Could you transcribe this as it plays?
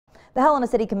The Helena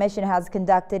City Commission has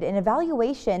conducted an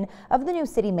evaluation of the new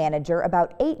city manager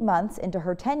about 8 months into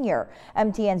her tenure.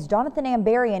 MTN's Jonathan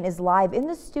Ambarian is live in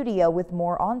the studio with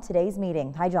more on today's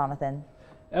meeting. Hi, Jonathan.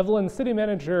 Evelyn, City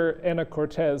Manager Ana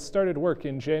Cortez started work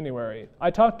in January. I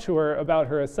talked to her about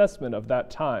her assessment of that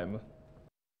time.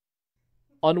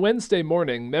 On Wednesday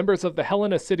morning, members of the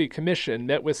Helena City Commission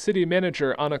met with City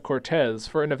Manager Ana Cortez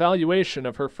for an evaluation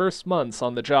of her first months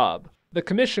on the job. The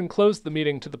commission closed the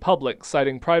meeting to the public,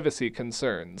 citing privacy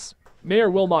concerns. Mayor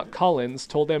Wilmot Collins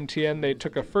told MTN they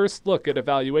took a first look at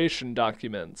evaluation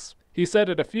documents. He said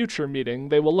at a future meeting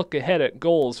they will look ahead at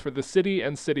goals for the city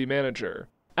and city manager.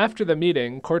 After the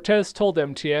meeting, Cortez told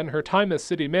MTN her time as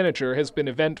city manager has been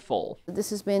eventful.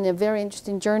 This has been a very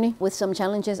interesting journey with some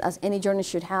challenges, as any journey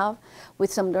should have,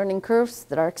 with some learning curves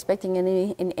that are expecting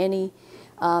in any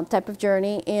type of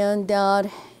journey, and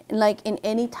like in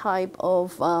any type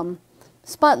of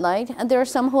spotlight, and there are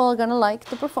some who are going to like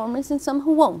the performance and some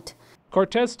who won't.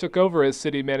 Cortez took over as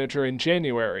city manager in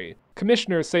January.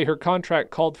 Commissioners say her contract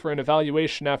called for an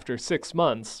evaluation after 6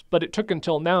 months, but it took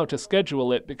until now to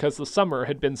schedule it because the summer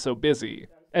had been so busy.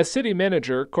 As city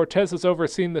manager, Cortez has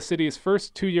overseen the city's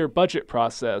first 2-year budget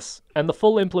process and the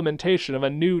full implementation of a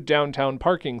new downtown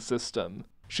parking system.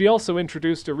 She also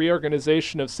introduced a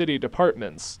reorganization of city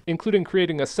departments, including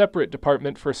creating a separate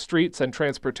department for streets and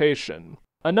transportation.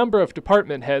 A number of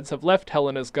department heads have left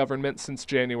Helena's government since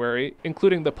January,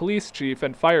 including the police chief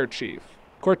and fire chief.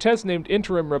 Cortez named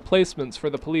interim replacements for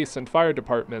the police and fire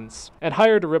departments, and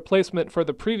hired a replacement for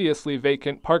the previously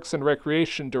vacant Parks and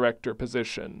Recreation Director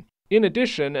position. In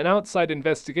addition, an outside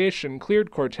investigation cleared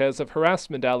Cortez of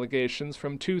harassment allegations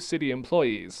from 2 city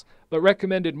employees, but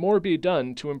recommended more be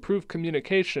done to improve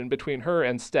communication between her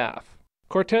and staff.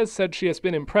 Cortez said she has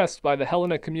been impressed by the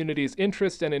Helena community's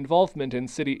interest and involvement in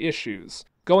city issues.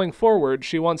 Going forward,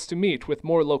 she wants to meet with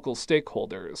more local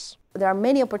stakeholders. There are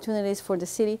many opportunities for the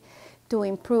city to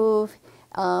improve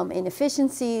in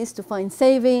efficiencies, to find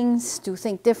savings, to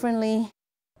think differently.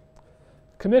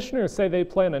 Commissioners say they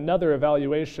plan another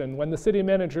evaluation when the city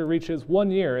manager reaches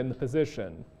 1 year in the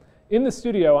position. In the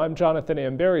studio, I'm Jonathan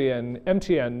Ambarian,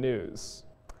 MTN News.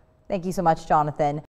 Thank you so much, Jonathan.